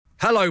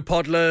Hello,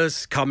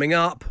 Podlers. Coming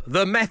up,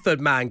 the Method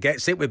Man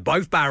gets it with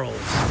both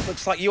barrels.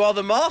 Looks like you are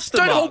the master.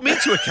 Don't Mark. hold me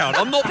to account.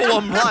 I'm not the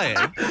one playing.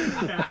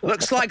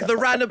 Looks like the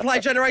random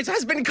play generator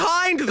has been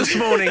kind this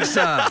morning,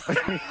 sir.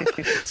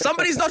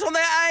 Somebody's not on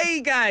their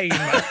A game.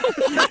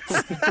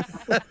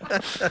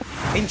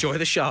 Enjoy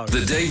the show.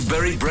 The Dave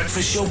Berry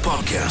Breakfast Show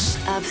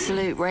Podcast.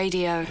 Absolute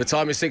Radio. The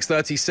time is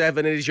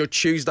 6:37. It is your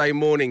Tuesday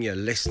morning. You're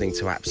listening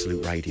to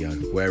Absolute Radio,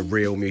 where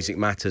real music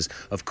matters.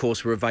 Of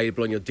course, we're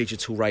available on your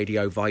digital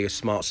radio via your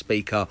smart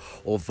speaker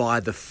or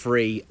via the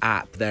free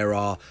app. There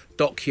are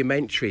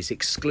documentaries,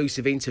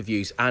 exclusive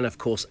interviews, and of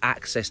course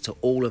access to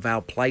all of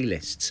our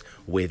playlists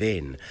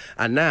within.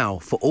 And now,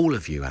 for all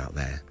of you out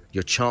there,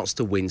 your chance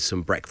to win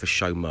some Breakfast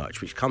Show merch,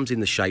 which comes in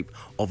the shape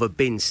of a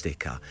bin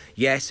sticker.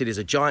 Yes, it is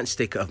a giant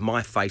sticker of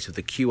my face with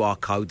the QR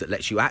code that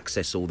lets you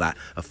access all that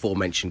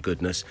aforementioned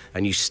goodness,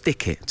 and you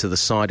stick it to the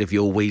side of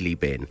your wheelie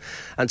bin.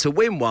 And to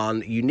win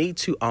one, you need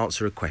to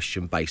answer a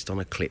question based on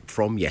a clip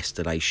from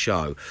yesterday's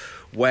show,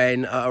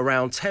 when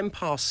around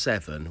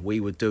 7:10 we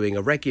were doing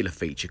a regular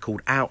feature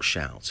called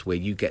Outshouts, where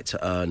you get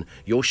to earn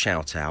your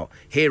shout out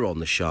here on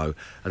the show,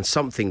 and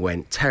something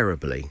went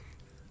terribly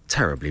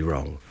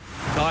wrong.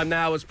 Time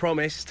now, as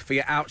promised, for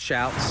your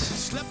outshouts.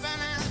 Slipping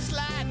and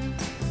sliding.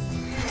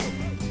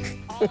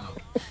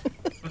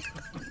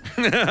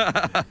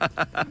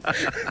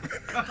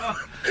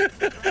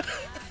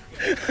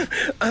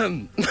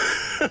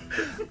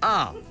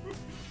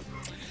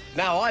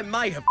 Now, I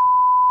may have...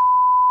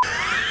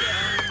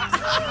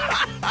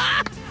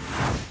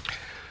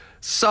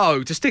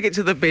 So, to stick it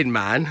to the bin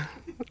man,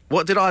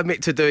 what did I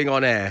admit to doing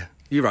on air?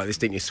 You wrote this,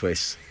 didn't you,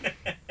 Swiss?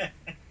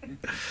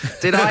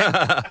 Did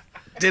I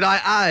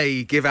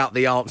A, give out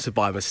the answer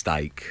by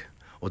mistake?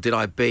 Or did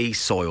I B,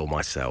 soil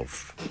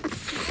myself?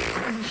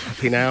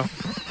 Happy now?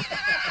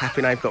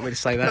 Happy now you've got me to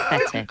say that?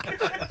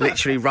 Pathetic.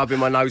 Literally rubbing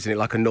my nose in it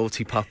like a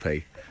naughty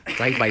puppy.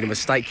 Dave made a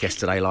mistake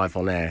yesterday live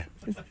on air.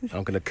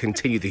 I'm going to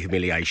continue the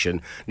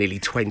humiliation nearly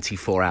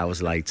 24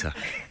 hours later.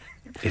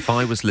 If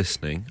I was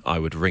listening, I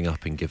would ring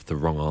up and give the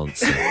wrong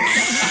answer.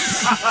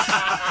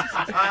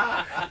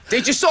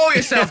 Did you soil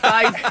yourself,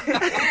 Dave?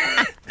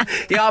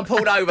 Yeah, I'm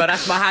pulled over.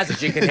 That's my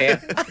hazard, you can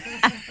hear.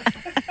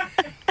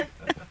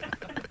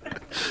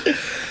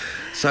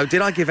 So,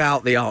 did I give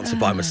out the answer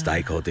by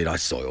mistake, or did I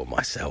soil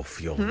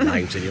myself? Your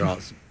names and your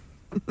answers.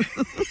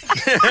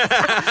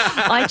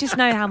 I just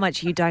know how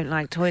much you don't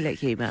like toilet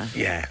humour.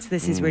 Yeah. So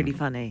this is really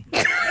funny.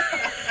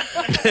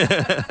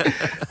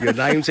 Your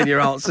names and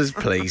your answers,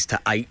 please, to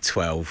 8,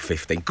 12,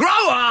 15.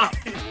 Grow up!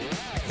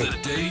 The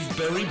Dave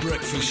Berry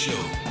Breakfast Show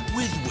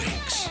with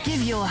Wix.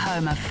 Give your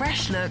home a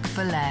fresh look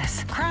for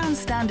less. Crown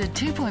Standard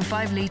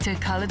 2.5 litre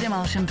coloured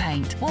emulsion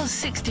paint was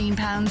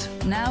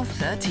 £16, now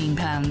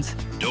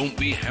 £13. Don't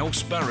be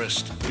house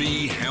embarrassed,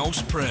 be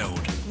house proud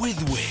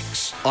with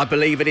Wix. I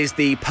believe it is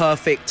the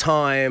perfect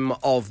time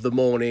of the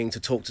morning to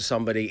talk to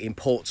somebody in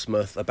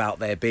Portsmouth about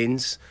their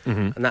bins.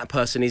 And that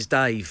person is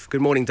Dave.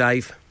 Good morning,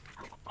 Dave.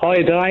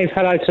 Hi, Dave.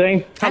 Hello,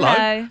 team.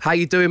 Hello. How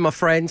you doing, my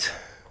friend?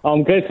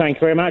 I'm good, thank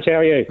you very much. How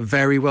are you?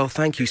 Very well,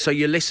 thank you. So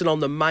you listen on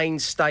the main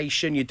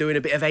station, you're doing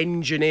a bit of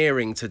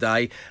engineering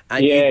today.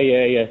 And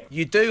Yeah.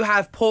 You do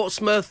have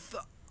Portsmouth,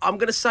 I'm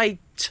going to say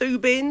 2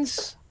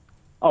 bins?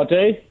 I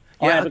do.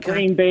 I Yeah, have okay. a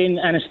green bin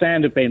and a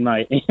standard bin,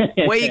 mate.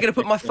 Where are you going to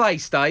put my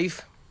face,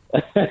 Dave?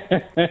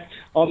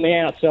 On the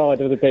outside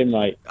of the bin,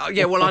 mate. Oh,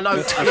 yeah, well, I know.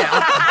 Yeah,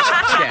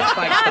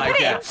 thanks, Dave. Put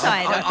it Yeah.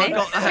 inside, I think.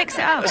 got that. Mix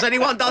it up. Has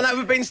anyone done that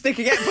with bin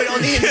sticker yet? Put it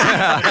on the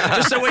inside.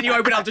 Just so when you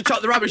open up to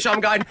chuck the rubbish, I'm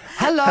going,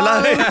 hello.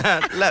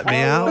 Let me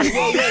out. I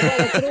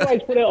can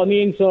always put it on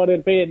the inside of the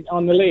bin,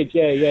 on the lid.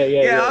 Yeah.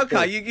 Yeah,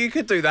 okay, you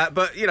could do that,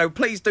 but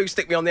please do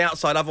stick me on the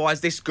outside.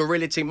 Otherwise, this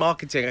guerrilla team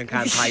marketing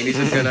campaign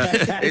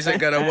isn't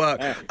gonna work.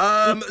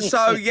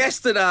 So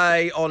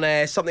yesterday on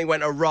air, something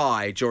went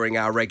awry during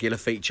our regular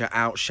feature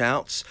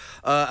Outshouts.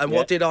 And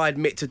what did I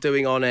admit to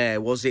doing on air?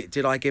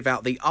 Did I give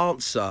out the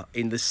answer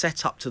in the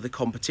setup to the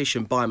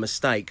competition by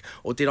mistake,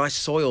 or did I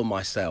soil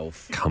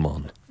myself? Come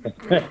on.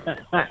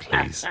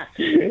 Please.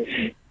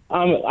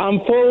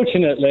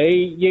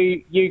 Unfortunately,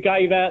 you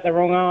gave out the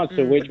wrong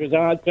answer, which was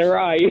answer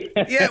A.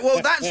 Yeah,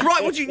 well, that's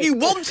right. What you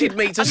wanted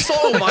me to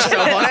soil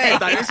myself on air,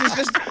 Dave. This is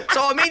just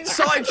so I'm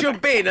inside your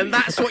bin, and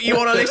that's what you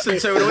want to listen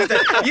to.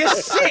 You're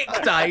sick,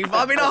 Dave.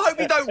 I mean, I hope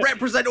you don't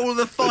represent all of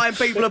the fine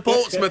people of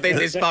Portsmouth in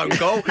this phone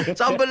call. It's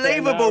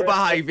unbelievable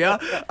behaviour.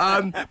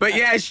 But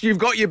yes, you've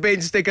got your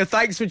bin sticker.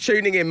 Thanks for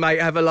tuning in,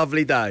 mate. Have a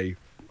lovely day.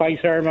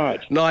 Thanks very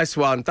much. Nice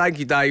one. Thank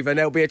you, Dave. And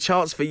there'll be a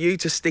chance for you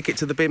to stick it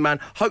to the bin man,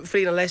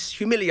 hopefully in a less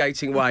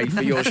humiliating way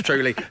for yours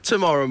truly,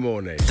 tomorrow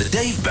morning. The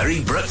Dave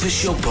Berry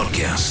Breakfast Show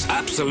Podcast.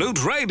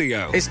 Absolute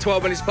Radio. It's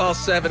 12 minutes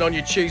past 7 on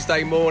your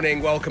Tuesday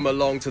morning. Welcome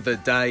along to the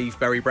Dave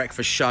Berry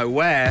Breakfast Show,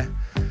 where,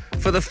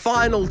 for the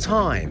final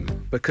time,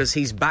 because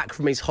he's back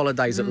from his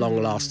holidays at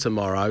long last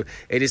tomorrow,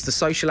 it is the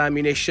social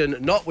ammunition,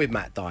 not with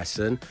Matt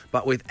Dyson,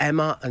 but with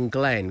Emma and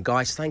Glenn.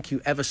 Guys, thank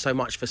you ever so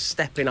much for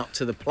stepping up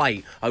to the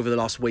plate over the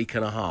last week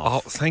and a half.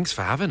 Oh, thanks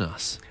for having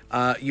us.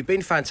 You've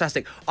been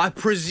fantastic. I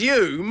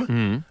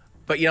presume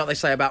but you know what they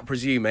say about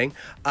presuming.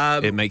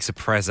 It makes a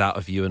prez out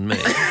of you and me.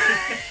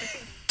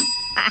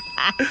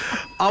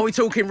 Are we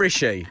talking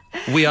Rishi?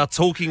 We are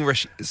talking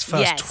Rishi's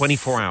first Yes.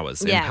 24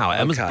 hours in Yeah. power.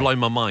 Emma's Okay. blown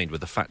my mind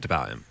with the fact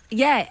about him.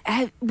 Yeah,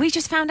 we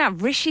just found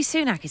out Rishi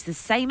Sunak is the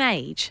same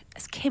age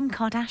as Kim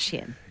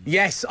Kardashian.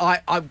 Yes,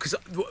 because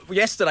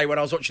yesterday when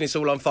I was watching this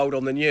all unfold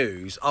on the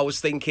news, I was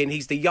thinking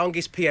he's the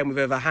youngest PM we've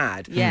ever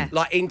had. Yeah.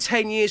 Like in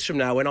 10 years from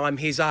now, when I'm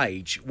his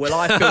age, will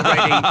I feel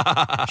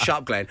ready? Shut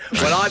up, Glenn.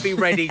 Will I be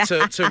ready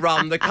to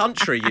run the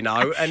country? You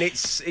know, and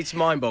it's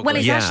mind-boggling. Well,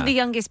 he's Yeah. actually the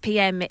youngest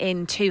PM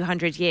in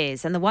 200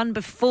 years. And the one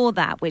before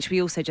that, which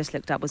we also just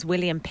looked up, was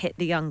William Pitt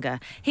the Younger.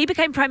 He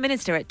became Prime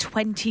Minister at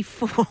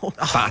 24.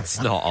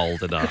 That's not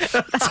old enough.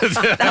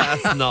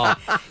 That's not.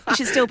 You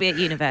should still be at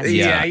university.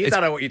 yeah, you it's-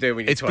 don't know what you're doing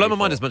when you're It's blown my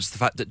mind 24. as much as the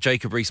fact that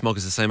Jacob Rees-Mogg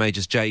is the same age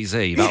as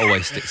Jay-Z. That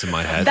always sticks in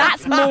my head.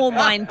 That's more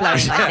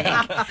mind-blowing,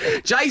 I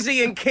think.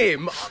 Jay-Z and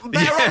Kim,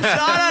 better off.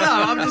 I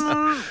don't know.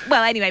 I'm just...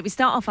 Well, anyway, we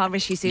start off our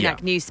Rishi Sunak Yeah.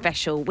 news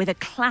special with a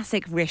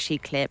classic Rishi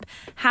clip.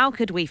 How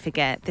could we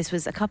forget? This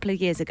was a couple of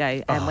years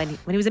ago when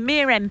he was a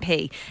mere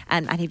MP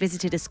and he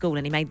visited a school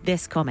and he made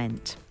this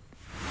comment.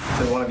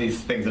 So one of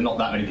these things that not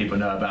that many people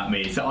know about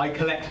me. So I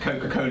collect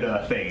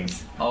Coca-Cola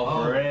things.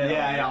 Oh, for real?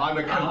 Yeah, I'm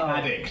a Coke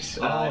addict.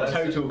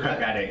 Total Coke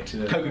addict.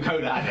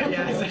 Coca-Cola addict.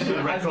 Yeah, just for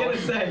the record.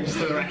 Just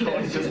for the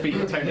record, just be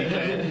totally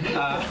clear.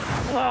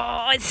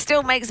 Oh, it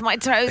still makes my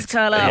toes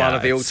curl up. One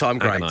of the it's all-time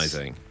greats.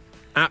 agonising.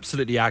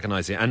 Absolutely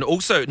agonising, and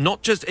also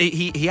not just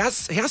he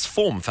has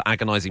form for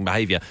agonising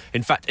behaviour.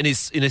 In fact, in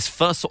his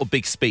first sort of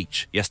big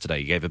speech yesterday,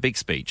 he gave a big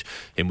speech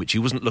in which he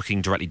wasn't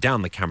looking directly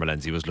down the camera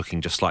lens; he was looking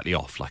just slightly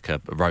off, like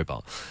a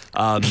robot.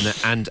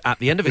 And at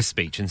the end of his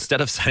speech, instead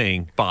of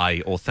saying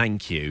bye or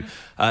thank you,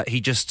 he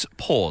just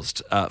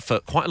paused for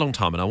quite a long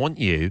time. And I want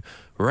you,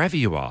 wherever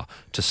you are,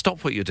 to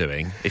stop what you're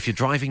doing. If you're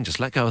driving, just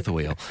let go of the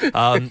wheel.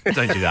 Don't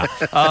do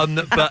that.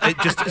 But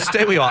just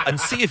stay where you are and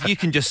see if you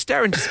can just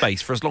stare into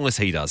space for as long as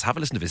he does. Have a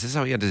listen to this. This is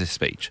how he ended his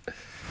speech.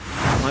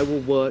 I will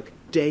work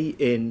day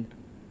in,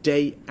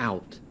 day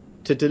out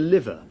to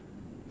deliver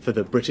for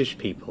the British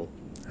people.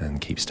 And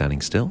keep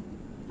standing still.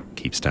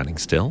 Keep standing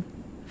still.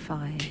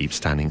 5. Keep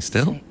standing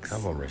still. 6.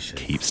 Come on, Rishi.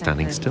 Keep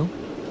standing 7. still.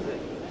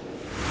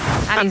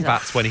 And And he's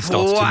that's when he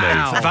started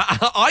Wow. to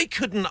move. I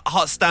couldn't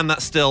stand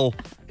that still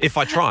if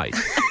I tried.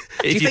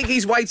 Do you think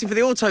he's waiting for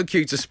the auto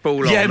cue to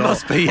spool on? Yeah, it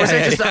must be, Or is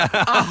yeah, it just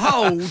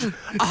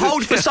a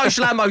hold for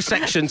social ammo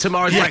section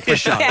tomorrow's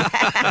breakfast show?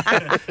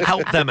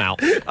 help them out?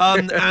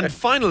 And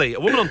finally, a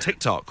woman on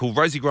TikTok called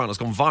Rosie Grant has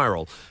gone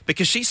viral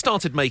because she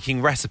started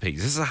making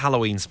recipes. This is a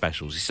Halloween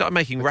special. She started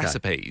making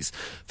recipes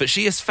that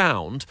she has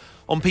found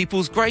on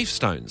people's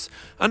gravestones.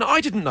 And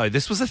I didn't know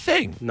this was a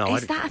thing. No,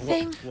 Is that a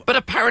thing? But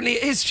apparently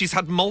it is. She's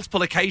had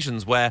multiple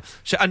occasions where...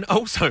 and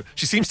also,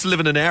 she seems to live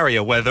in an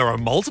area where there are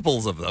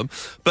multiples of them.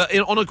 But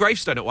on a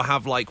gravestone, it will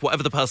have, like,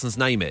 whatever the person's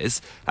name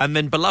is. And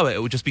then below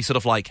it will just be sort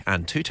of like,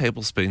 and 2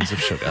 tablespoons of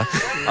sugar.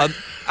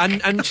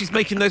 And she's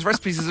making those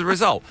recipes as a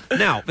result.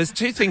 Now, there's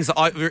 2 things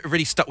that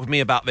really stuck with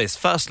me about this.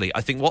 Firstly, I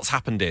think what's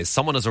happened is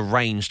someone has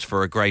arranged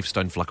for a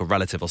gravestone for, like, a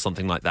relative or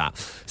something like that,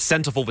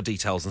 sent off all the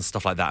details and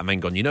stuff like that, and then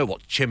gone, you know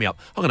what, cheer me up.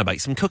 I'm going to make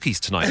some cookies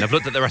tonight. And I've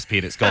looked at the recipe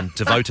and it's gone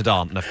devoted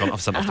aunt, and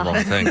I've sent off the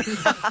wrong thing.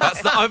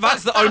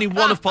 That's the only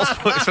one of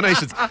possible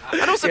explanations.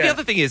 And also the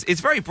other thing is, it's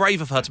very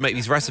brave of her to make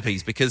these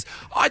recipes because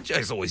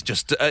it's always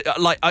just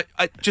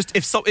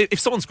if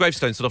someone's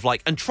gravestone sort of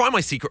like, and try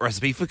my secret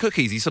recipe for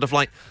cookies, he's sort of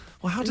like,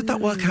 well, how did that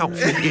work out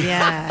for you?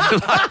 Yeah.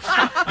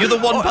 You're the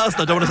one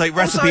person I don't want to take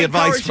recipe also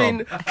advice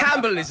from. encouraging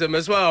cannibalism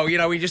as well. You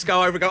know, we just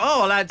go over and go,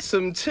 oh, I'll add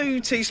some 2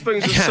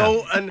 teaspoons of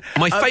salt and...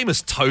 My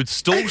famous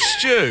toadstool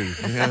stew.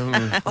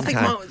 I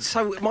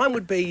think mine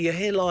would be,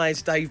 here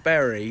lies Dave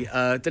Berry,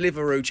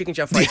 Deliveroo, chicken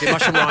jalfrezi,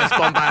 mushroom rice,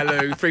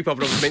 bombaloo, 3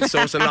 poppadoms with mint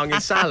sauce and lung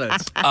in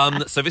salads.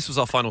 So this was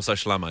our final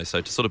social ammo. So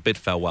to sort of bid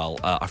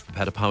farewell, I've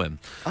prepared a poem.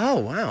 Oh,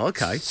 wow,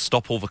 okay.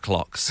 Stop all the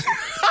clocks.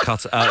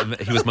 Cut.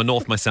 He was my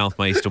north, my south,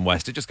 my east and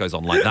west. It just goes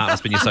on like that.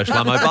 That's been your social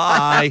ammo.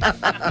 Bye.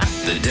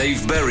 The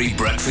Dave Berry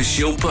Breakfast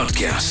Show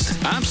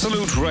Podcast.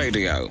 Absolute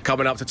Radio.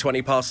 Coming up to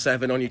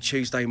 7:20 on your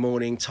Tuesday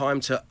morning,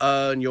 time to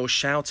earn your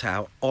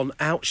shout-out on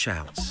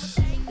Outshouts.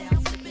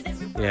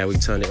 Yeah, we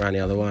turned it around the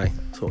other way.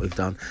 That's what we've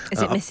done.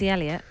 Is it Missy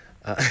Elliott?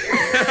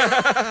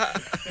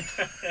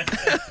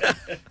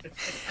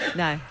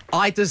 No.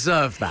 I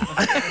deserve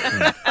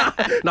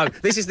that. No,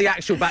 this is the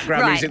actual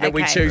background Right, music that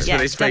we okay. choose Yeah,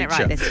 for this done feature. it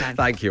right this time.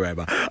 Thank you,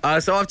 Emma.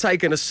 So I've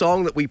taken a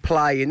song that we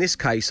play, in this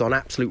case, on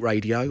Absolute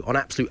Radio, on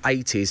Absolute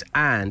 80s,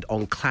 and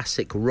on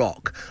Classic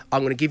Rock.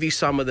 I'm going to give you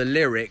some of the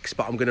lyrics,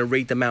 but I'm going to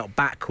read them out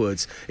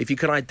backwards. If you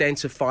can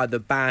identify the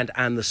band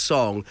and the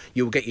song,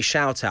 you'll get your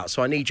shout-out.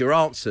 So I need your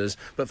answers,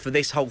 but for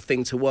this whole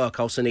thing to work,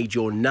 I also need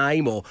your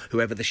name, or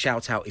whoever the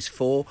shout-out is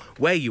for,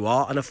 where you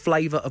are, and a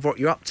flavour of what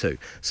you're up to.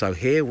 So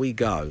here we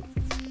go.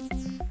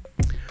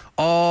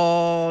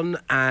 On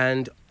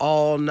and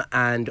on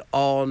and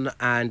on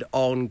and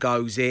on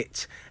goes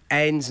it.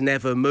 Ends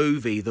never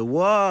movie. The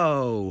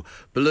woe.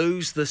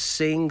 Blues the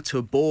sing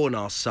to born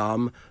are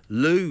some.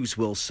 Lose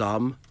will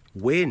some.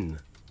 Win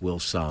will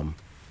some.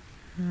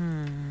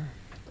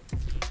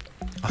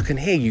 I can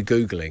hear you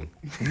Googling.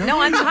 No,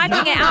 I'm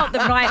typing it out the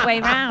right way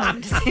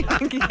round.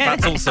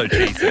 That's also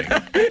cheating.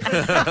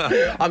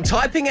 I'm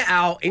typing it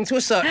out into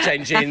a search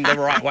engine the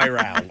right way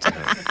round.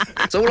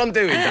 That's all I'm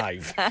doing,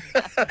 Dave.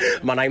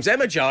 My name's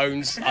Emma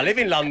Jones. I live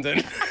in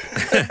London.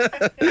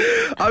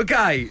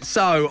 OK,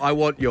 so I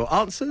want your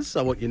answers.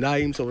 I want your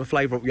names. I want a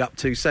flavour of what you're up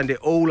to. Send it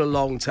all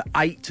along to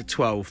 8 to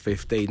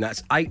 12:15.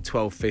 That's 8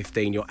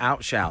 12:15. Your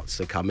outshouts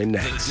are coming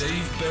next. The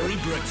Dave Berry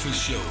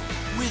Breakfast Show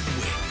with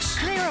Wix.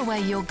 Clear away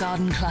your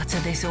garden clutter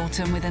this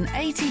autumn with an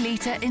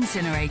 80-litre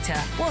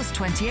incinerator. Was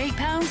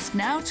 £28,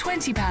 now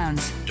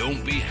 £20.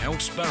 Don't be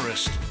house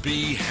embarrassed,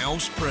 be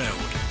house proud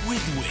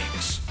with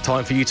Wix.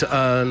 Time for you to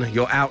earn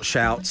your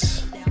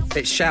outshouts.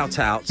 It's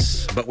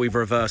shout-outs, but we've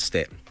reversed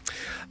it.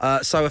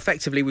 So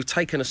effectively, we've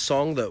taken a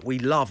song that we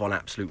love on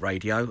Absolute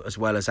Radio, as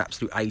well as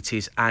Absolute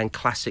 80s and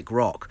classic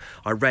rock.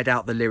 I read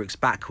out the lyrics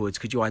backwards.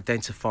 Could you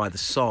identify the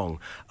song?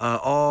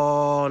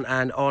 On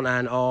and on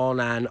and on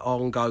and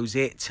on goes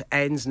it.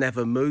 Ends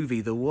never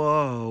movie the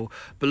whoa.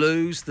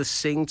 Blues the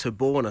sing to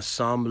born a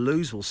some.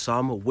 Lose will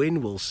some,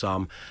 win will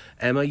some.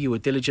 Emma, you were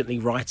diligently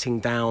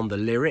writing down the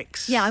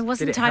lyrics. Yeah, I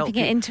wasn't typing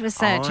it into a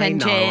search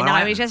engine. Know,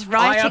 I was just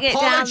writing it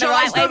down the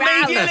right way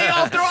round. Immediately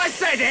after I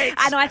said it.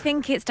 And I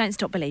think it's Don't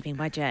Stop Believing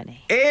by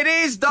Journey. It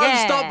is Don't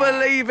Stop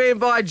Believing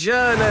by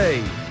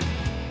Journey.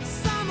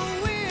 Some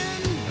will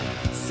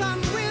win,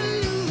 some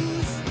will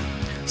lose.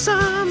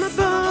 Some are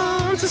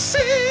born to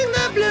sing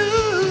the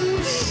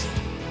blues.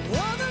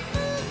 Oh, the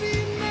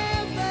movie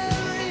never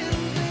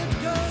ends.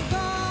 It goes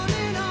on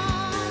and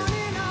on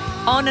and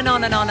on. On and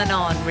on and on and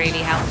on really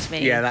helped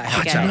me. Yeah, that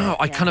helped. I don't know.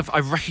 I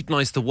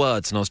recognised the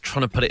words and I was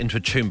trying to put it into a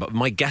tune, but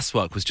my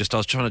guesswork was I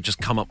was trying to just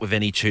come up with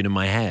any tune in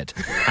my head.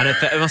 And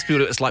it must be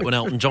what it's like when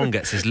Elton John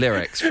gets his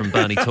lyrics from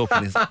Bernie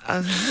Taupin. He's like,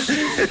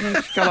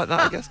 go like that,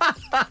 I guess.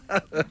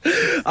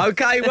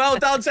 OK, well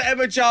done to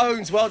Emma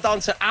Jones. Well done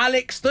to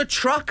Alex the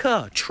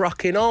trucker,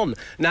 trucking on.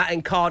 Nat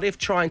in Cardiff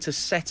trying to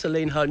settle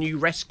in her new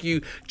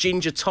rescue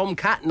ginger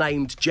tomcat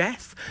named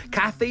Jeff.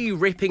 Kathy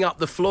ripping up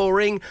the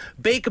flooring.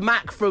 Big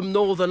Mac from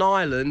Northern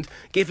Ireland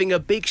giving a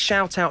big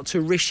shout out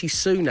to Rishi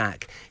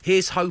Sunak.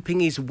 Here's hoping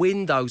his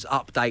Windows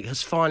update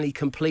has finally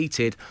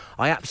completed.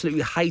 I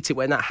absolutely hate it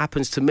when that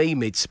happens to me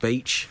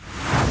mid-speech.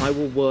 I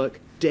will work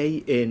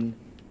day in,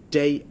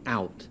 day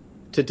out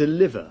to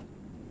deliver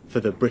for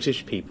the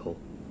British people.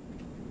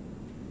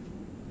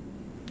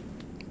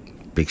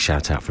 Big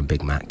shout out from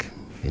Big Mac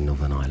in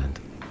Northern Ireland.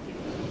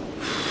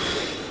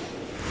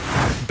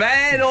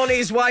 Ben on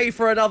his way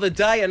for another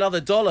day, another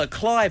dollar.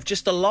 Clive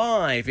just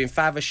alive in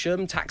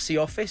Faversham taxi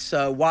office.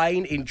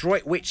 Wayne in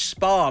Droitwich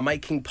Spa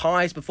making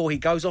pies before he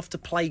goes off to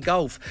play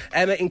golf.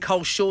 Emma in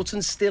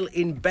Colshorton still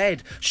in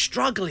bed,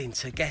 struggling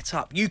to get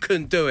up. You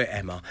can do it,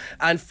 Emma.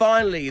 And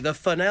finally, the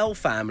Fennell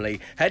family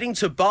heading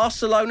to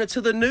Barcelona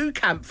to the Nou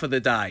Camp for the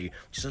day,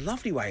 which is a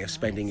lovely way of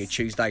spending your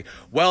Tuesday.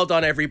 Well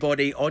done,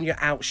 everybody. On your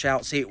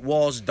outshouts, it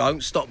was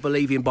Don't Stop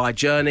Believing by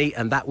Journey,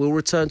 and that will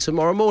return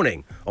tomorrow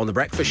morning on The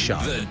Breakfast Show.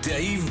 The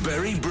Dave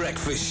Berry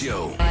Breakfast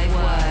Show. 5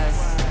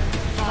 words,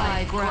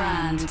 5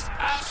 grand.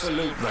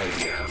 Absolute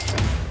Radio.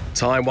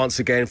 Time once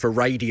again for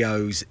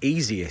radio's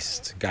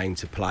easiest game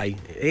to play.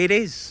 It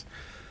is.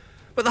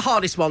 But the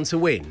hardest one to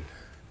win.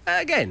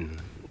 Again,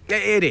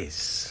 it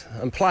is.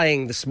 I'm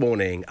playing this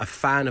morning a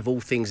fan of all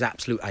things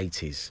Absolute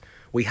 80s.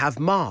 We have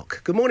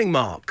Mark. Good morning,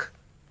 Mark.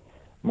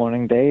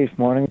 Morning, Dave.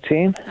 Morning,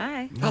 team.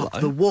 Hi. Mark,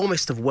 the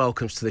warmest of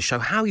welcomes to the show.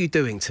 How are you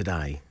doing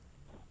today?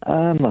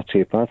 Not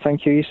too bad,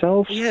 thank you.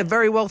 Yourselves? Yeah,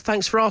 very well,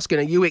 thanks for asking.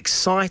 Are you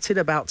excited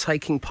about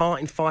taking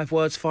part in 5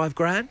 words, 5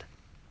 grand?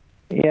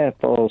 Yeah,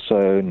 but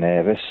also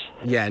nervous.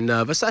 Yeah,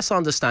 nervous. That's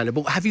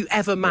understandable. Have you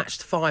ever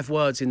matched 5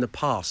 words in the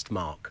past,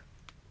 Mark?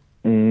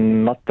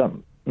 Not that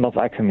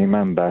I can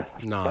remember.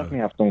 No.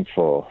 Definitely I've done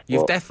 4.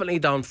 You've but definitely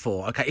done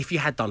 4. OK, if you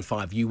had done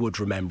 5, you would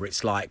remember.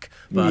 It's like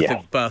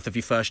birth of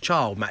your first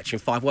child, matching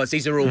 5 words.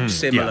 These are all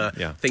similar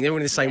things. They're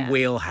in the same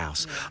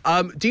wheelhouse.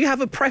 Do you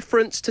have a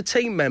preference to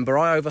team member?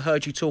 I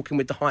overheard you talking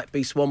with the hype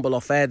beast Womble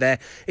off air there.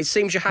 It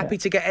seems you're happy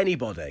to get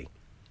anybody.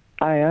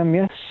 I am,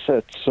 yes.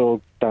 It's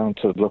all down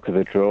to the look of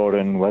the draw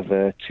and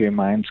whether 2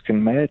 minds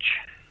can merge.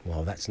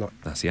 Well, that's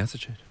the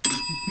attitude.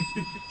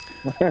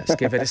 Let's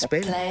give it a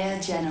spin. Player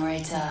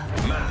generator.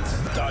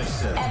 Matt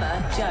Dyson.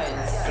 Emma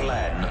Jones.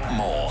 Glenn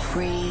Moore.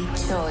 Free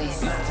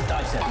choice. Matt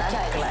Dyson.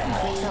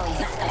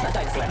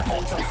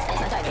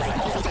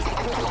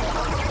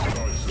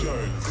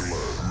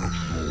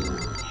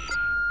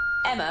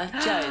 Emma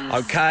Jones.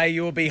 OK,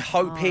 you'll be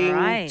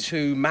hoping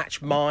to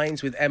match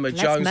minds with Emma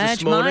Jones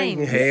this morning.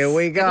 Minds. Here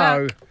we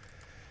go.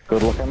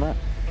 Good luck, Emma.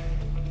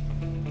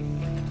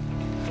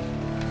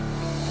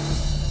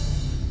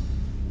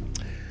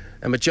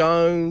 Emma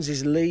Jones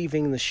is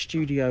leaving the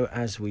studio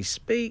as we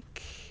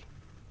speak.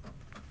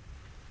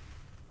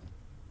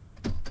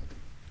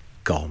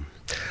 Gone.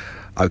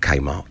 OK,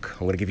 Mark, I'm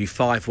going to give you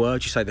 5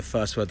 words. You say the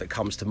first word that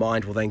comes to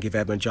mind. We'll then give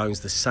Edmund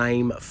Jones the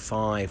same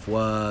 5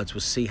 words.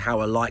 We'll see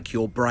how alike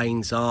your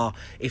brains are.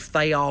 If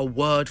they are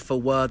word for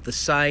word the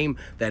same,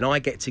 then I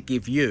get to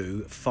give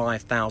you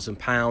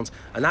 £5,000,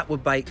 and that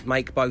would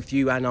make both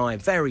you and I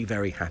very,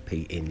 very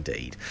happy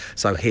indeed.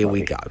 So here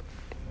we go.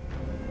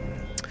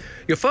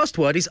 Your first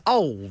word is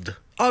old.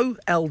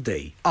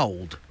 O-L-D.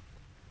 Old.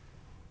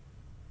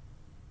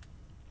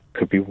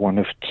 Could be one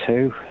of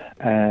two.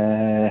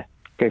 Go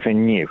for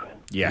new.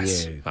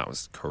 Yes, New. that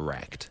was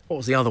correct. What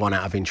was the other one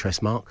out of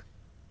interest, Mark?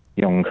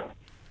 Young.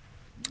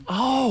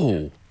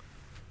 Oh.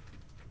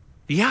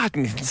 Yeah, I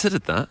hadn't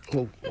considered that.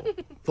 Well,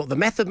 thought the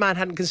Method Man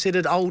hadn't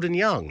considered old and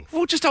young.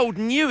 Well, just old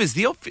and new is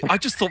the obvious. I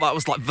just thought that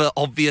was like the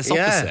obvious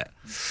Yeah. opposite.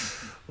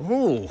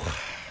 Ooh.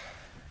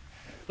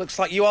 Looks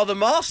like you are the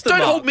master, Don't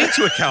Mark. hold me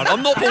to account.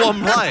 I'm not the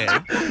one playing.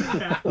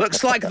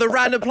 Looks like the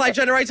random play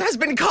generator has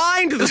been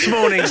kind this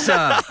morning,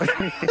 sir.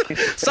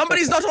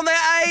 Somebody's not on their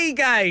A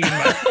game.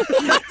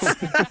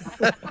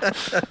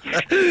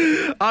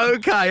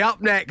 OK,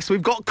 up next,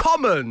 we've got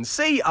common.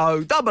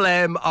 C-O-M-M-O-N.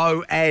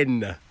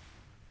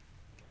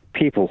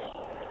 People.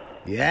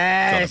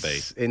 Yes. Gotta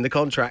be. In the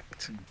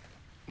contract.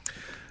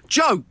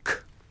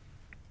 Joke.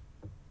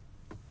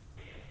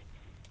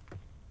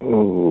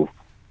 Ooh.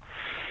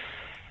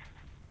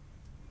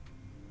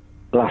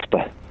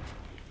 Laughter.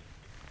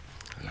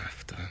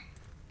 Laughter.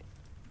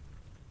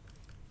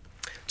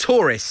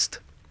 Tourist.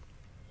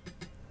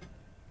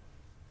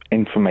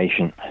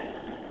 Information.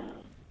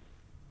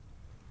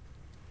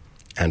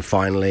 And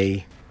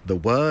finally, the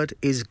word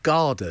is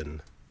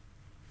garden.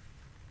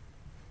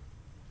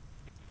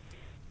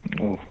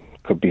 Ooh,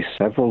 could be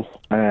several.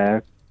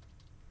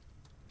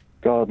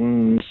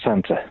 Garden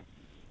centre.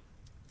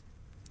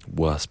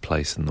 Worst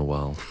place in the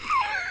world.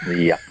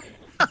 Yeah.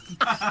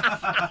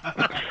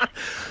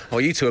 Oh,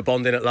 you two are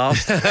bonding at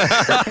last.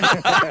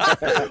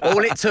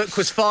 All it took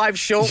was 5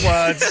 short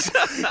words.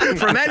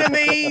 From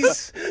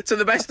enemies to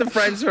the best of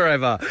friends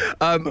forever.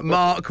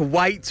 Mark,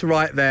 wait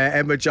right there.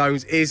 Emma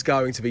Jones is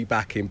going to be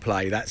back in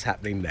play. That's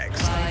happening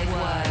next. 5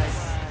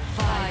 words,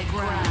 5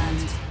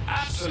 grand.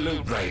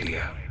 Absolute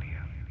Radio.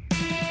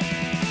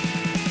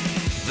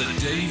 The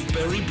Dave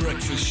Berry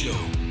Breakfast Show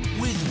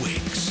with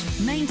Wix.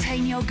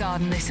 Maintain your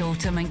garden this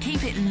autumn and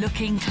keep it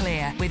looking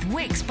clear with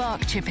Wix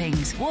bark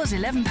chippings. Was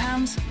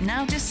 £11,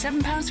 now just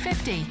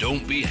 £7.50.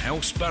 Don't be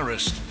house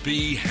barrassed,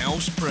 be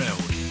house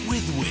proud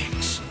with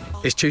Wix.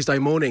 It's Tuesday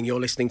morning. You're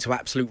listening to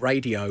Absolute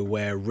Radio,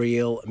 where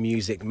real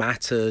music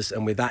matters.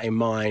 And with that in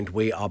mind,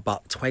 we are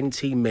but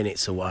 20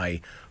 minutes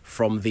away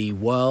from the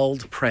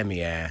world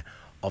premiere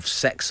of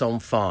Sex on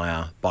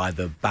Fire by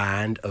the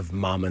Band of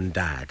Mum and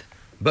Dad.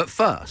 But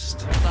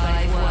first...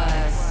 5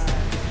 words,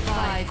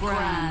 5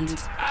 grand.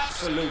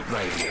 Absolute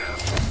Radio.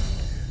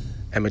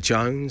 Emma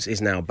Jones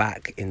is now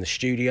back in the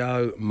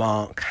studio.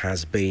 Mark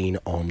has been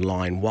on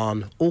line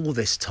 1 all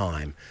this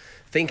time,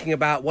 thinking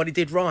about what he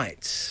did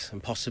right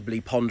and possibly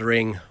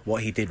pondering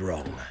what he did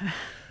wrong.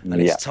 And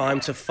it's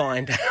time to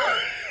find out.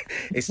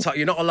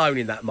 You're not alone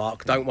in that,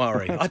 Mark. Don't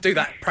worry. I do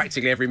that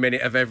practically every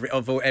minute of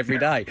every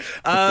day.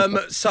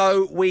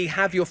 So we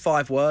have your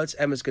 5 words.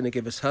 Emma's going to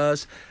give us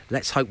hers.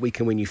 Let's hope we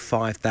can win you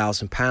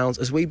 £5,000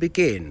 as we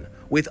begin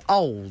with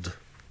old.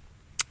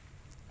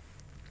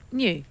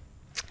 New.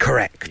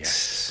 Correct.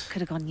 Yes.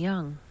 Could have gone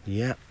young.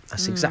 Yeah,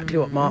 that's exactly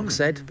what Mark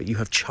said, but you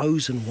have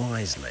chosen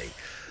wisely.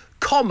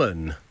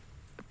 Common.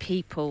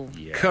 People.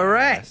 Yes.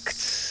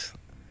 Correct.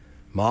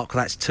 Mark,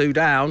 that's 2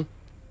 down.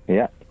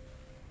 Yeah.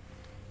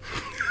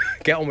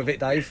 Get on with it,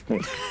 Dave.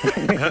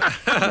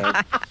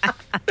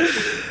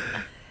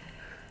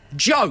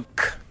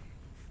 Joke.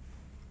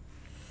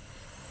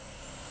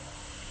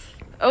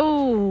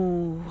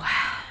 Oh.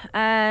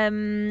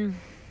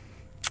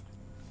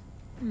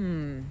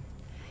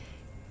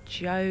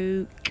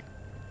 Joke.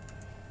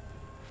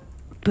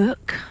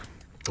 Book.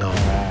 Oh,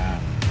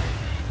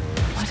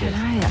 I don't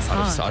know. That's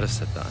hard. I'd have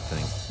said that, I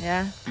think.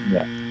 Yeah.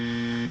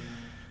 Yeah.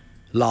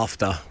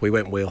 laughter. We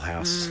went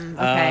wheelhouse.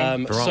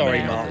 Okay. Sorry,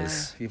 Yeah. Mark.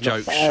 You've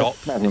Joke not- shop.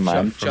 Never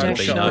mind. From Joke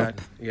Bino.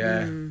 shop.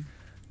 Yeah.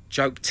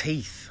 Joke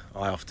teeth.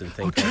 I often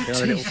think. of. You know,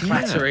 the little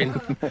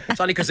clattering. It's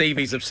only because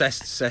Evie's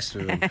obsessed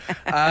with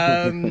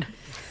them.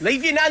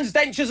 Leave your nan's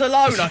dentures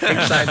alone, I think,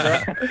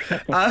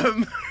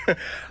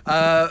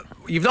 Sandra.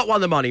 You've not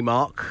won the money,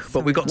 Mark,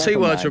 but we've got 2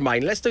 words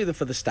remain. Let's do them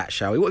for the stat,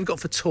 shall we? What have we got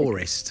for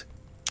tourist?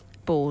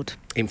 Bored.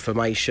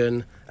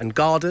 Information. And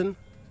garden?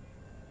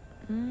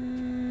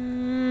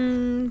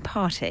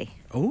 Party.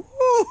 Ooh.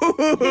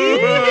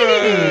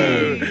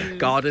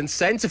 Garden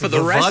centre for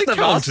the rest of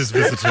Viscount us. is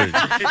visiting.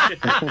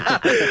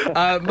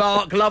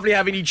 Mark, lovely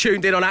having you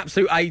tuned in on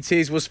Absolute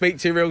 80s. We'll speak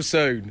to you real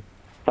soon.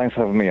 Thanks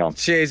for having me on.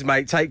 Cheers,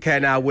 mate. Take care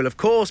now. We'll, of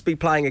course, be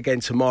playing again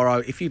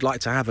tomorrow. If you'd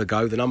like to have a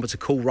go, the number to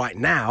call right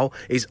now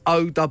is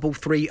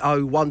 0330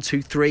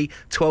 123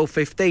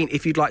 1215.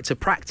 If you'd like to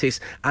practice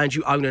and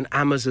you own an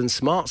Amazon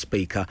smart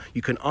speaker,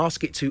 you can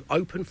ask it to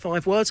open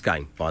 5 words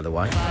game, by the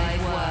way.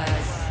 5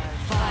 words,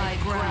 5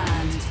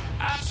 grand.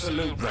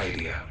 Absolute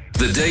Radio.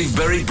 The Dave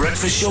Berry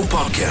Breakfast Show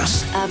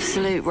Podcast.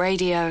 Absolute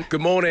Radio.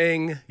 Good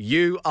morning.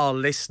 You are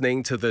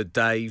listening to the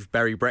Dave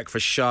Berry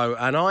Breakfast Show,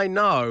 and I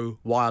know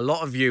why a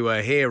lot of you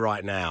are here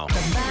right now.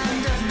 The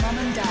Band of Mum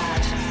and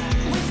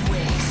Dad with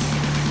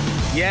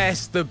Wix.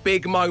 Yes, the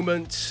big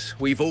moment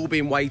we've all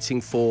been waiting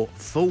for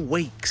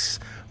weeks.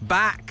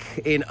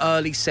 Back in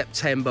early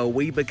September,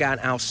 we began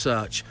our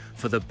search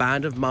for the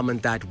Band of Mum and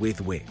Dad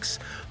with Wix.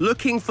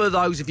 Looking for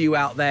those of you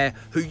out there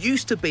who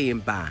used to be in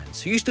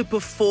bands, who used to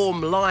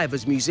perform live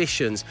as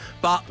musicians,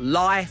 but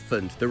life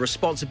and the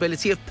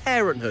responsibility of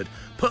parenthood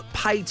put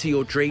paid to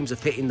your dreams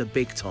of hitting the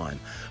big time.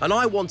 And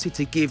I wanted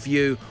to give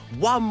you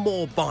one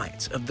more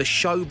bite of the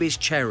showbiz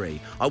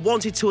cherry. I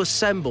wanted to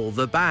assemble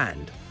the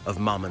Band of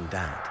Mum and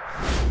Dad.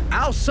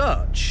 Our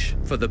search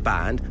for the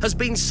band has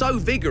been so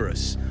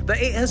vigorous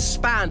that it has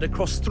spanned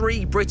across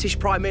 3 British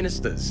Prime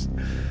Ministers.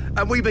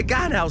 And we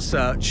began our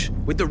search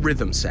with the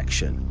rhythm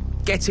section,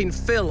 getting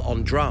Phil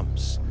on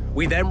drums.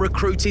 We then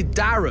recruited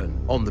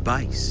Darren on the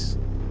bass.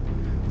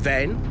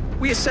 Then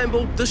we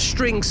assembled the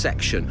string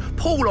section,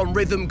 Paul on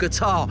rhythm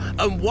guitar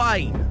and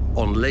Wayne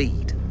on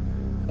lead.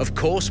 Of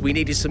course, we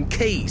needed some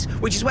keys,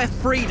 which is where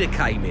Frida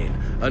came in.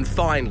 And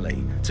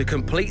finally, to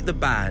complete the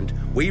band,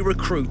 we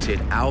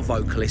recruited our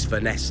vocalist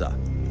Vanessa.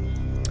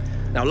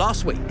 Now,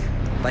 last week,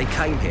 they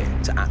came here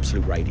to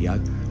Absolute Radio,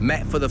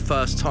 met for the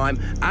first time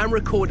and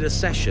recorded a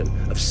session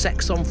of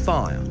Sex on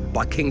Fire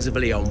by Kings of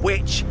Leon,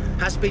 which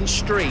has been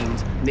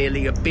streamed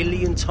nearly 1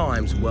 billion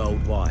times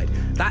worldwide.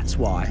 That's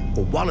why,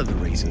 or one of the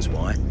reasons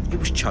why, it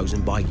was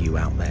chosen by you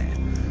out there.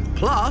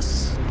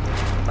 Plus,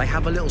 they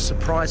have a little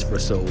surprise for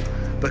us all,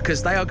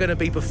 because they are going to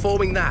be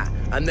performing that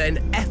and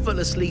then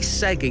effortlessly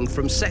segging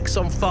from Sex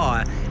on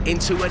Fire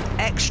into an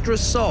extra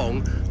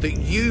song that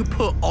you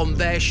put on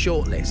their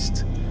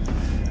shortlist.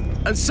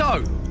 And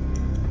so,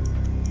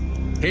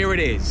 here it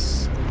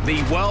is,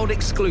 the world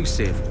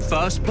exclusive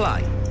first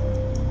play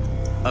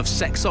of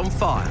Sex on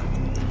Fire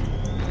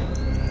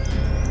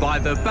by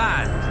the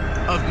Band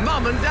of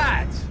Mum and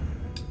Dad.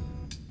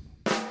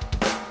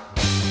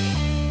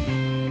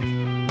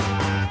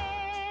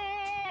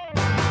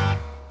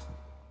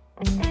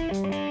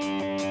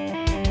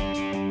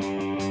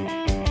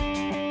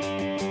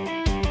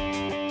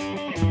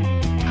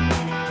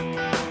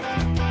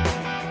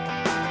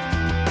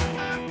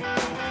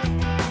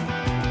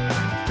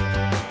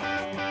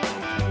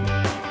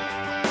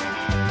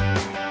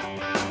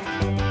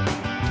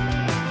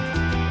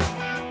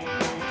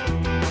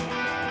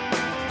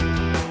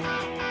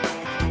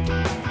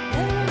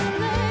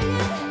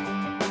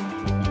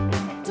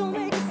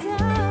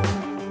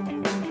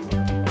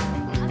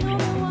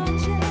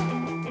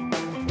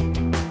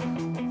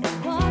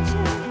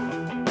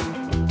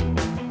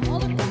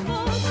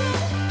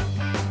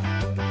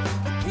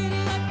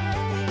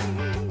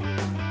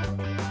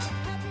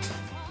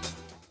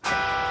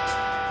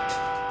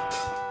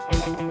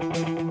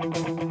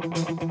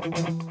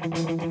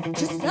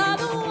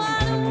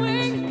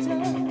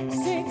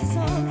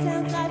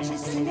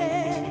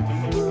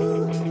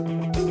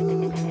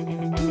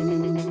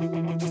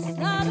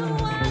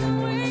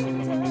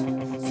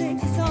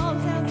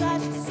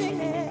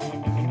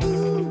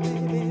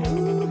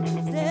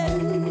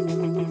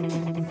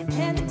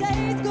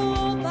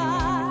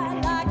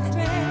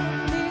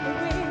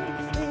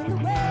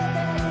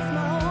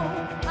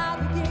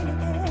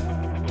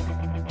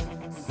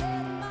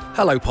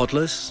 Hello,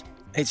 Podlers.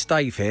 It's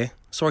Dave here.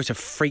 Sorry to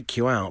freak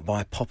you out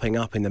by popping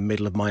up in the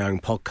middle of my own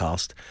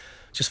podcast.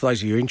 Just for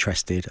those of you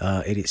interested,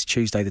 it's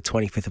Tuesday the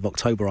 25th of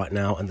October right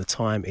now, and the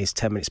time is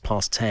 10 minutes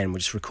past 10. We're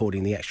just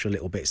recording the extra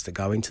little bits that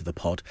go into the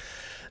pod.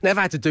 Never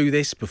had to do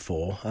this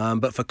before,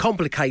 but for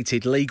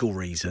complicated legal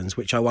reasons,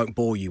 which I won't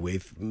bore you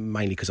with,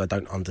 mainly because I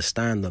don't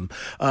understand them,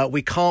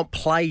 we can't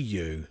play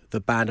you the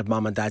Band of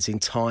Mum and Dad's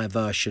entire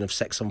version of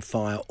Sex on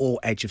Fire or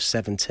Edge of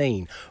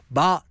 17.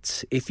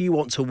 But if you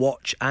want to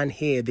watch and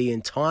hear the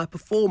entire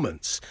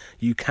performance,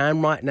 you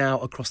can right now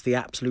across the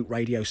Absolute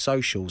Radio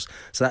socials.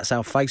 So that's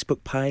our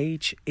Facebook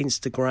page,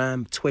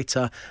 Instagram,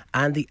 Twitter,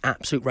 and the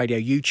Absolute Radio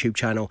YouTube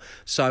channel.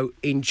 So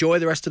enjoy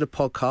the rest of the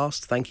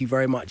podcast. Thank you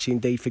very much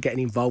indeed for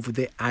getting involved with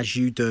it, as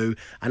you do.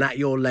 And at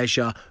your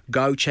leisure,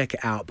 go check it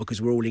out, because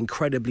we're all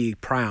incredibly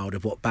proud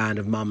of what Band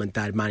of Mum and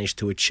Dad managed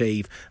to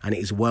achieve, and it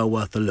is well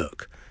worth a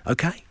look.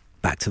 OK,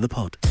 back to the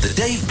pod. The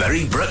Dave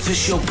Berry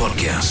Breakfast Show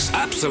Podcast.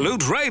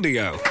 Absolute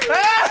Radio.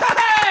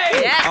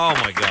 Hey! Yeah. Oh,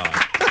 my God.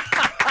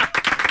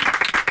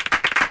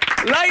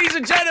 Ladies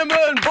and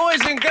gentlemen, boys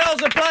and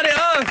girls of planet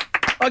Earth,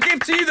 I give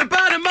to you the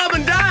Band of Mum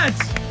and Dad.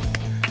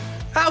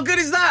 How good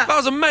is that? That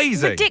was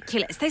amazing.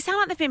 Ridiculous. They sound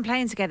like they've been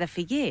playing together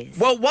for years.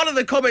 Well, one of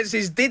the comments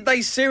is, did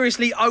they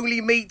seriously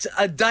only meet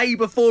a day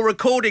before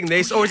recording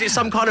this, or is it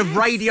some kind of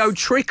radio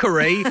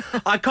trickery?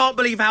 I can't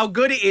believe how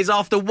good it is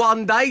after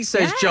one day,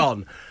 says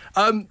John.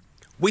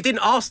 We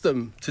didn't ask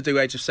them to do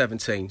Edge of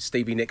 17,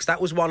 Stevie Nicks.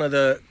 That was one of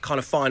the kind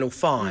of final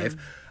 5.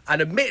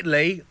 And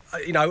admittedly,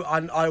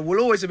 I will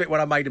always admit when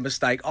I made a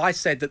mistake. I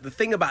said that the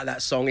thing about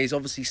that song is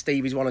obviously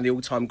Stevie's one of the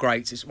all-time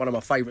greats. It's one of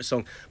my favourite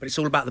songs, but it's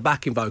all about the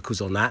backing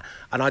vocals on that.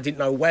 And I didn't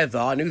know whether,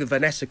 I knew that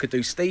Vanessa could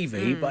do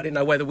Stevie, but I didn't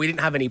know whether we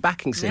didn't have any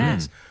backing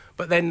singers.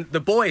 But then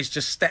the boys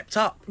just stepped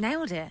up.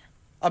 Nailed it.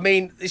 I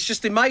mean, it's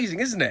just amazing,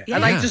 isn't it? Yeah.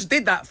 And they just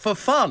did that for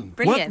fun.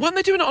 Brilliant. Weren't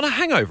they doing it on a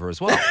hangover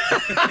as well?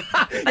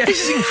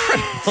 This is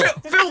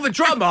incredible. Phil, the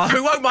drummer,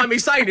 who won't mind me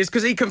saying this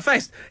because he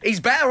confessed,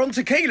 he's better on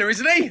tequila,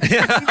 isn't he?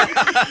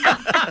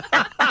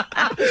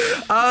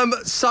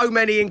 So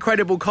many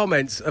incredible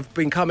comments have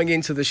been coming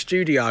into the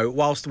studio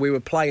whilst we were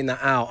playing that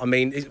out. I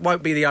mean, it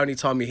won't be the only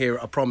time you hear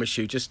it, I promise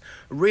you. Just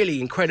a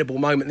really incredible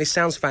moment. This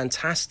sounds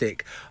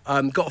fantastic.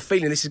 Got a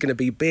feeling this is going to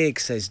be big,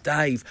 says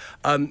Dave.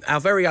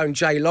 Our very own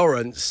Jay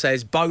Lawrence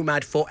says,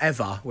 Bomad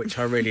forever, which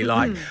I really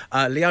like.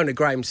 Leona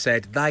Graham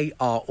said, they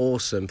are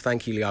awesome.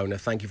 Thank you, Leona.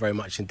 Thank you very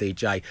much indeed,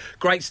 Jay.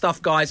 Great stuff,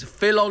 guys.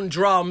 Phil on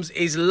drums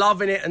is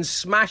loving it and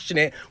smashing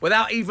it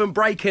without even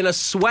breaking a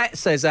sweat,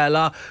 says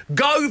Ella.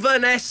 Go,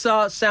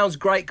 Vanessa. Sounds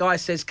great,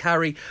 guys, says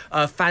Carrie.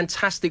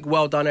 Fantastic.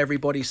 Well done,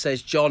 everybody,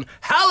 says John.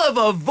 Hell of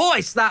a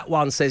voice, that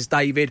one, says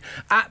David.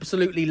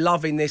 Absolutely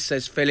loving this,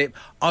 says Philip.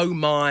 Oh,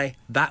 my,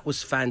 that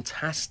was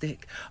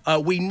fantastic.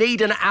 We need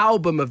an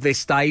album of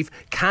this, Dave.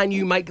 Can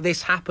you make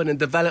this happen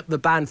and develop the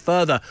band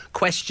further?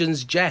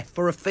 Questions Jeff.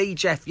 For a fee,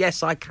 Jeff.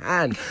 Yes, I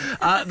can.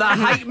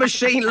 The Hate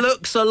Machine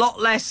looks a lot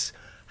less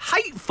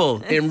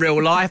hateful in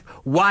real life.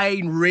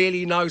 Wayne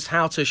really knows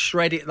how to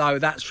shred it, though.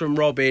 That's from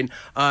Robin.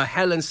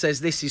 Helen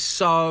says this is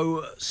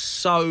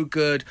so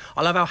good.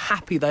 I love how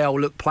happy they all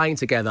look playing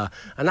together,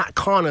 and that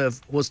kind of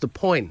was the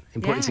point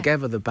in putting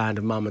together the band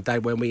of Mum and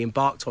Dad when we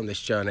embarked on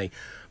this journey.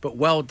 But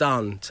well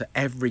done to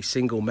every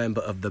single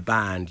member of the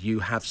band. You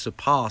have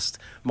surpassed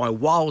my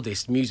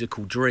wildest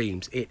musical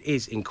dreams. It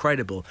is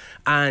incredible.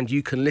 And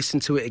you can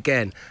listen to it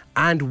again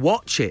and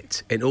watch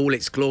it in all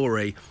its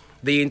glory.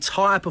 The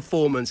entire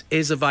performance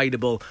is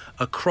available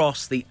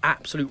across the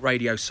Absolute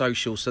Radio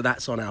social. So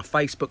that's on our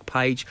Facebook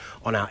page,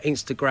 on our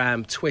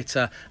Instagram,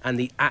 Twitter, and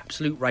the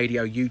Absolute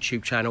Radio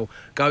YouTube channel.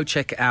 Go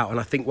check it out. And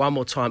I think one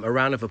more time, a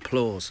round of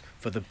applause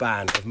for the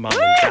band of Mum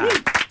and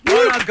Dad.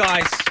 Well done,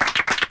 guys.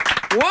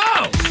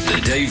 Whoa!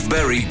 The Dave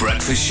Berry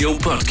Breakfast Show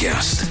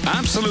Podcast.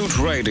 Absolute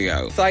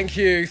Radio. Thank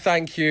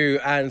you,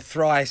 and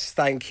thrice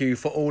thank you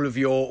for all of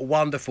your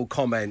wonderful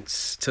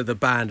comments to the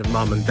band of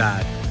Mum and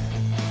Dad.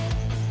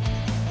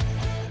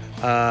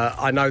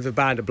 I know the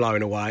band are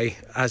blown away,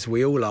 as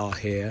we all are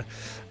here.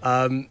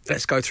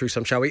 Let's go through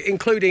some, shall we?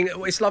 Including,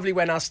 it's lovely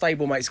when our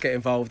stablemates get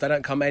involved. They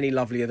don't come any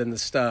lovelier than the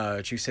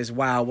Sturge, who says,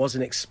 wow,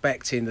 wasn't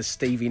expecting the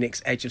Stevie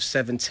Nicks Edge of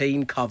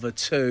 17 cover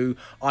too.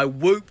 I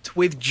whooped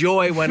with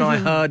joy when I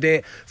heard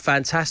it.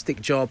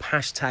 Fantastic job.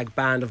 Hashtag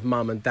band of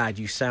Mum and Dad.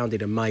 You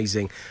sounded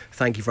amazing.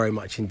 Thank you very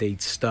much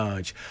indeed,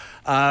 Sturge.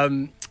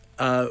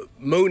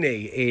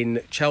 Mooney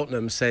in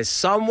Cheltenham says,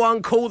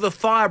 someone call the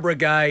fire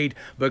brigade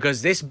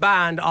because this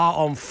band are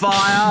on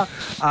fire.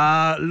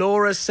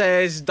 Laura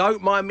says,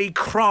 don't mind me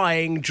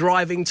crying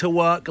driving to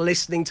work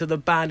listening to the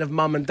band of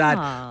Mum and Dad.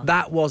 Aww.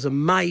 That was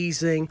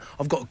amazing.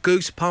 I've got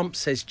goosebumps,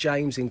 says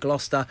James in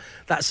Gloucester.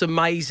 That's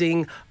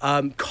amazing.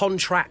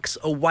 Contracts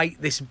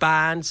await this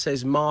band,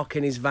 says Mark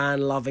in his van,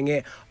 loving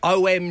it.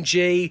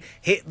 OMG,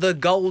 hit the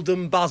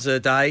golden buzzer,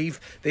 Dave.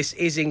 This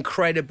is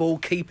incredible.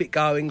 Keep it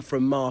going,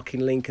 from Mark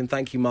in Lincoln.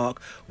 Thank you, Mark.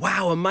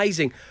 Wow,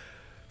 amazing.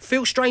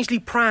 Feel strangely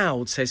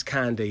proud, says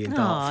Candy in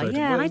Dartford.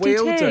 Yeah, I we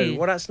do all too. do.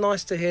 Well, that's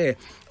nice to hear.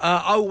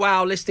 Oh,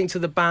 wow, listening to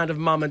the band of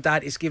Mum and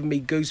Dad, it's given me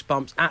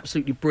goosebumps.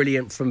 Absolutely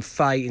brilliant, from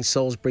Faye in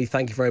Salisbury.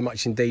 Thank you very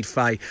much indeed,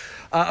 Faye.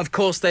 Of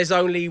course, there's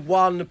only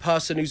one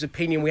person whose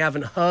opinion we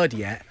haven't heard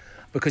yet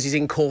because he's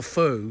in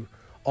Corfu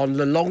on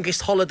the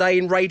longest holiday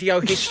in radio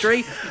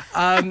history.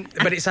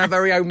 But it's our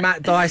very own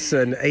Matt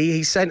Dyson.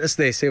 He sent us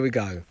this. Here we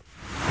go.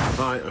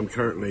 Hi, I'm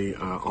currently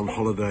on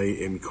holiday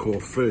in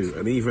Corfu,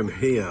 and even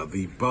here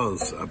the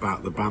buzz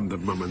about the band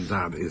of Mum and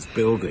Dad is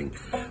building.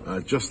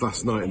 Just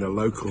last night in a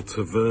local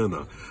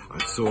taverna,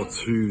 I saw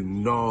two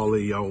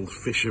gnarly old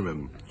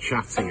fishermen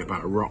chatting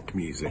about rock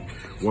music.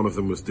 One of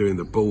them was doing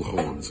the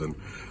bullhorns, and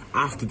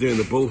after doing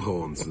the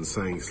bullhorns and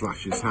saying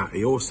slash his hat,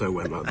 he also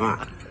went like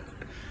that.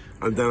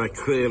 And then I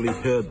clearly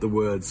heard the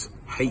words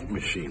hate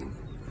machine.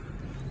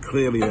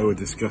 Clearly they were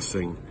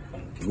discussing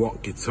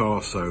what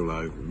guitar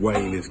solo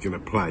Wayne is going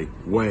to play.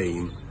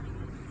 Wayne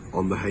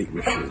on the hate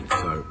machine.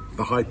 So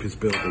the hype is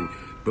building.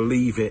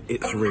 Believe it,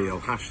 it's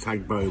real.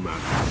 Hashtag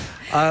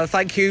Bomad.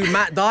 Thank you,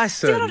 Matt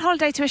Dyson. Still on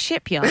holiday to a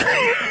shipyard.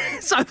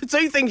 So the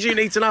two things you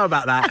need to know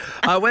about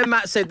that. When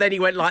Matt said then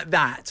he went like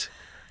that,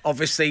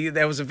 obviously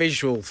there was a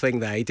visual thing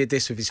there. He did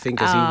this with his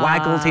fingers. He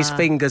waggled his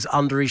fingers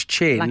under his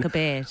chin. Like a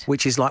beard.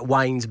 Which is like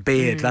Wayne's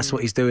beard. That's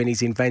what he's doing.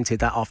 He's invented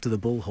that after the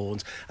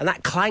bullhorns. And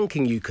that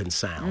clanking you can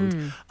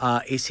sound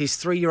is his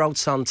 3-year-old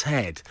son,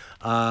 Ted,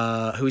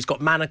 who's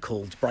got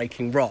manacled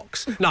breaking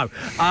rocks. No,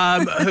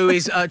 who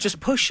is just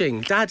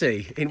pushing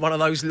Daddy in one of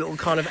those little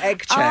kind of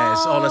egg chairs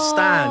on a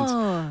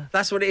stand.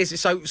 That's what it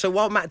is. So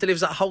while Matt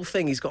delivers that whole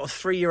thing, he's got a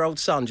 3-year-old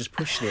son just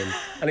pushing him.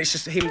 And it's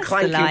just him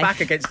clanking back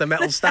against the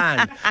metal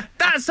stand.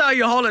 That's That's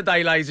your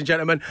holiday, ladies and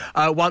gentlemen.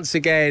 Once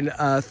again,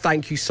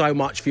 thank you so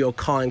much for your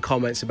kind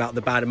comments about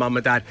the band of Mum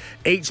and Dad.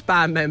 Each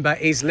band member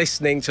is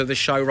listening to the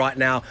show right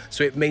now,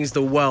 so it means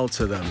the world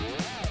to them.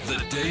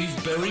 The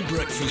Dave Berry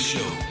Breakfast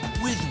Show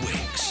with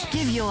Wix.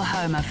 Give your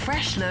home a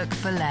fresh look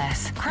for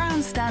less.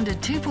 Crown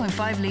Standard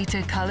 2.5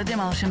 litre coloured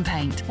emulsion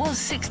paint was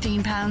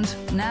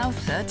 £16, now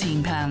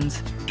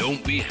 £13.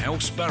 Don't be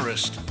house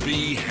barrassed,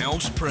 be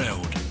house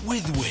proud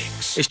with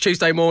Wix. It's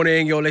Tuesday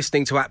morning, you're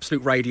listening to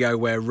Absolute Radio,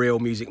 where real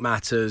music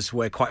matters,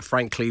 where quite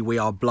frankly we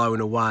are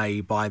blown away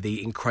by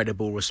the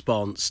incredible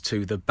response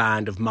to the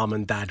band of Mum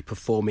and Dad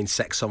performing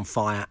Sex on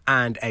Fire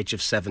and Edge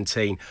of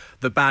 17.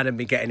 The band have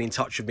been getting in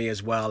touch with me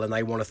as well, and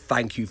they want to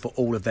thank you for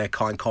all of their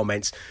kind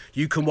comments.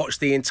 You can watch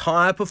the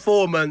entire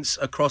performance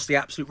across the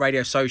Absolute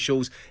Radio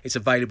socials. It's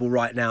available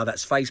right now.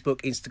 That's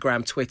Facebook,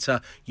 Instagram,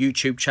 Twitter,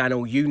 YouTube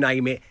channel, you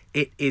name it.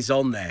 It is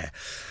on there.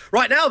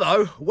 Right now,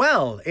 though,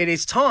 well, it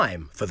is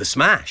time for the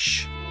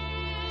Smash.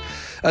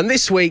 And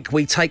this week,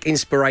 we take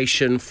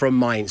inspiration from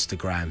my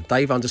Instagram,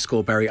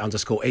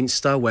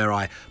 Dave_Berry_Insta, where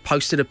I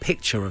posted a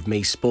picture of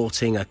me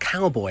sporting a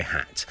cowboy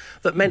hat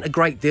that meant a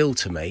great deal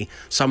to me.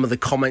 Some of the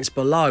comments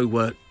below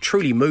were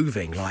truly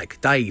moving, like,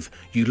 Dave,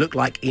 you look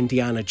like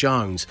Indiana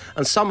Jones.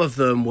 And some of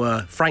them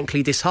were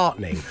frankly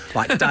disheartening,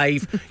 like,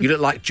 Dave, you look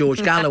like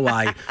George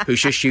Galloway,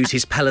 who's just used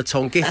his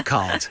Peloton gift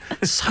card.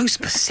 So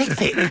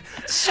specific.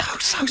 So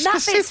specific.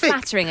 That bit's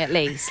flattering, at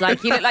least.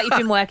 Like, you look like you've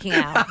been working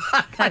out.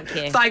 Thank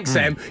you. Thanks,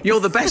 Em. You're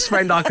the best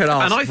friend I could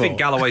ask And I for. think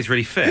Galloway's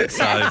really fit,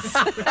 so...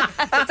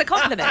 That's a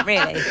compliment,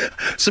 really.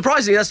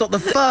 Surprisingly, that's not the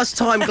first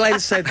time Glenn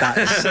said that.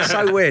 It's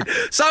so weird.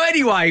 So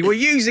anyway, we're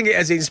using it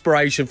as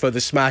inspiration for the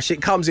Smash.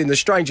 It comes in the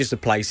strangest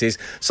of places.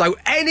 So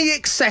any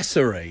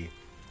accessory,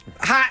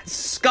 hats,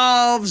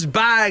 scarves,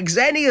 bags,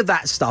 any of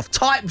that stuff,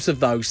 types of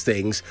those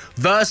things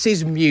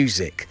versus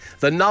music.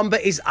 The number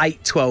is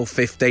 8, 12,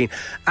 15.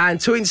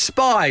 And to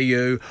inspire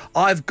you,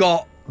 I've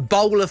got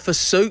Bowler for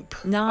Soup.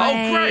 Nice.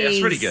 Oh, great.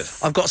 That's really good.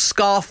 I've got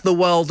Scarf the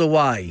World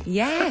Away.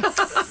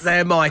 Yes.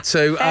 They're my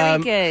two.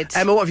 Very good.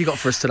 Emma, what have you got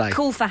for us today?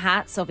 Cool for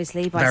Hats,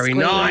 obviously, by Very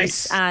Squeeze.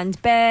 nice.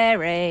 And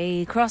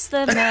Berry, Cross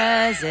the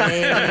Mersey.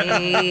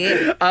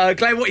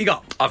 Glenn, what you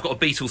got? I've got a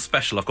Beatles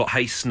special. I've got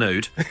Hey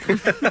Snood.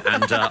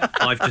 And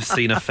I've just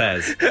seen a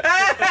Fez.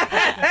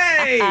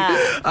 Hey!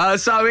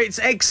 So it's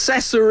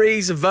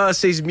accessories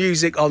versus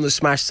music on the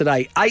Smash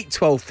today. 8,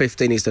 12,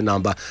 15 is the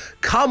number.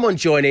 Come on,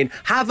 join in.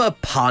 Have a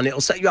pun. It'll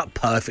set you up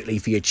perfectly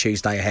for your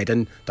Tuesday ahead.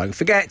 And don't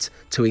forget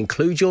to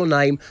include your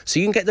name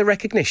so you can get the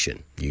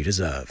recognition you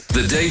deserve.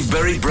 The Dave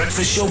Berry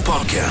Breakfast Show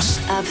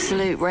podcast.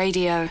 Absolute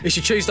Radio. It's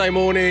your Tuesday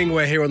morning.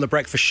 We're here on The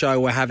Breakfast Show.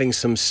 We're having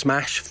some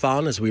Smash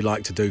fun, as we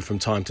like to do from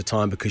time to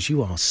time, because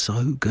you are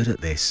so good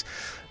at this.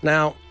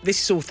 Now,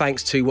 this is all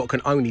thanks to what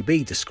can only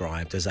be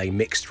described as a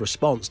mixed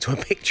response to a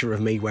picture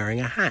of me wearing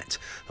a hat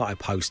that I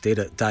posted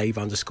at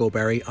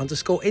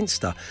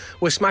Dave_Berry_Insta.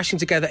 We're smashing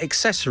together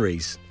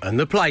accessories and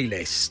the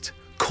playlist.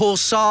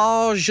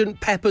 Corsage and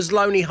Pepper's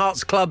Lonely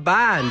Hearts Club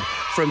Band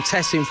from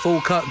Tess in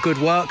Falkirk, good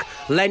work.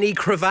 Lenny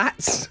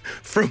Cravats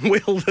from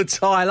Will the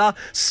Tyler.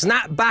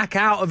 Snap Back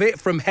Out of It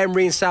from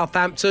Henry in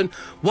Southampton.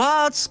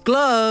 What's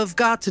Glove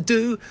got to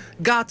do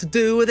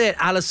with it?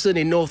 Alison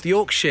in North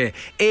Yorkshire.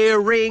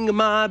 Earring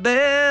My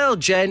Bell.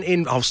 Jen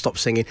in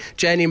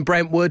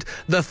Brentwood.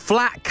 The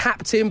Flat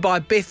Captain by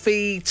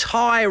Biffy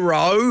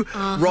Tyro.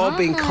 Rob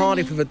in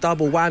Cardiff with a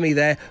double whammy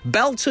there.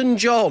 Belton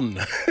John.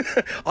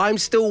 I'm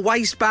Still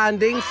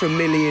Waistbanding from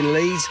Millie in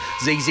Leeds.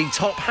 ZZ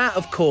Top Hat,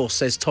 of course,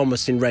 says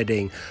Thomas in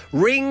Reading.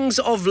 Rings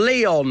of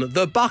Leon,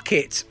 The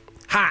Bucket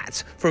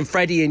Hat from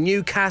Freddie in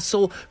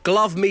Newcastle.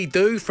 Glove Me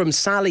Do from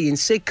Sally in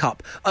Sidcup.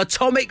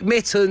 Atomic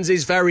Mittens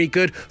is very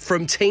good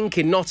from Tink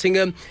in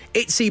Nottingham.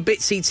 Itsy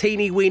Bitsy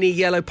Teeny Weeny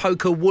Yellow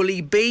Poker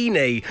Woolly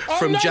Beanie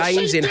from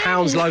James in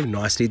Hounslow.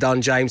 Nicely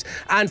done, James.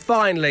 And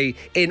finally,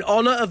 in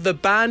honour of the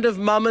band of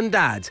Mum and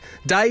Dad,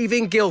 Dave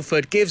in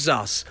Guildford gives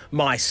us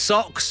My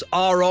Socks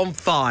Are on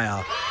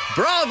Fire.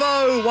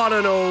 Bravo, one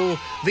and all.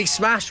 The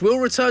Smash will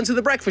return to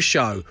The Breakfast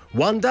Show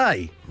one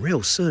day,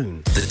 real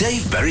soon. The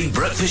Dave Berry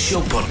Breakfast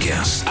Show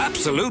podcast.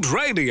 Absolute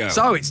Radio.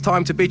 So it's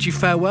time to bid you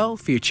farewell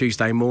for your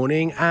Tuesday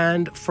morning,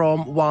 and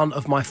from one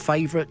of my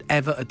favourite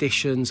ever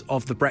editions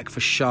of The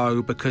Breakfast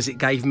Show, because it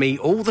gave me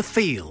all the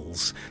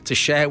feels to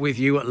share with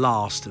you at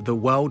last the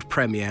world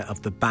premiere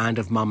of the band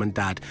of Mum and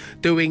Dad,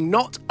 doing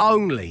not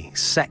only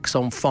Sex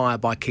on Fire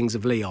by Kings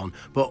of Leon,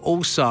 but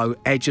also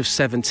Edge of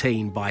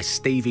 17 by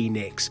Stevie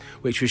Nicks,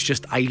 which was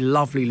just a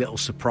lovely little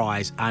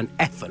surprise and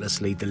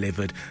effortlessly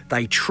delivered.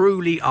 They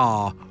truly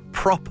are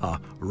proper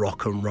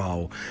rock and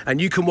roll. And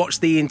you can watch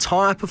the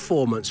entire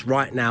performance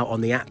right now on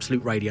the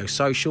Absolute Radio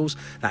socials.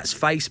 That's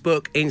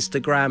Facebook,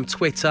 Instagram,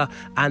 Twitter,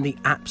 and the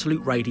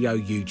Absolute Radio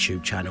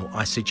YouTube channel.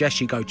 I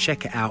suggest you go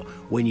check it out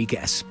when you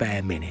get a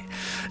spare minute.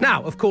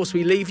 Now, of course,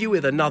 we leave you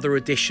with another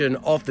edition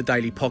of the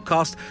Daily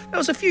Podcast. There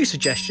was a few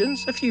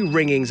suggestions, a few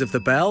ringings of the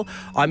bell.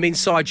 I'm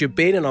inside your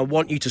bin and I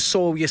want you to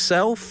soil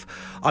yourself.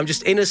 I'm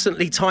just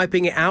innocently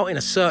typing it out in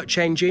a search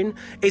engine.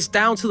 It's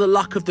down to the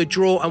luck of the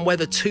draw and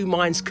whether two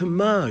minds can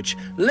merge. merge.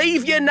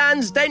 Leave your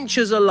nan's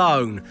dentures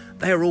alone.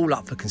 They're all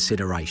up for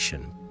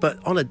consideration.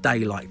 But on a day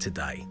like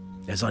today,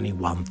 there's only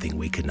one thing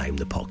we can name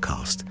the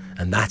podcast,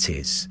 and that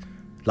is,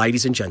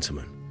 ladies and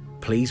gentlemen,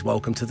 please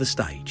welcome to the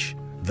stage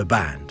the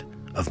band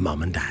of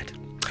Mum and Dad.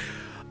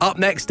 Up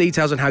next,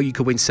 details on how you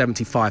could win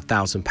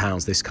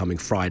 £75,000 this coming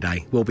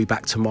Friday. We'll be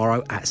back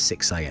tomorrow at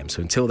 6 a.m.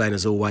 So until then,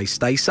 as always,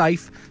 stay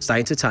safe, stay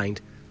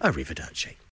entertained. Arrivederci.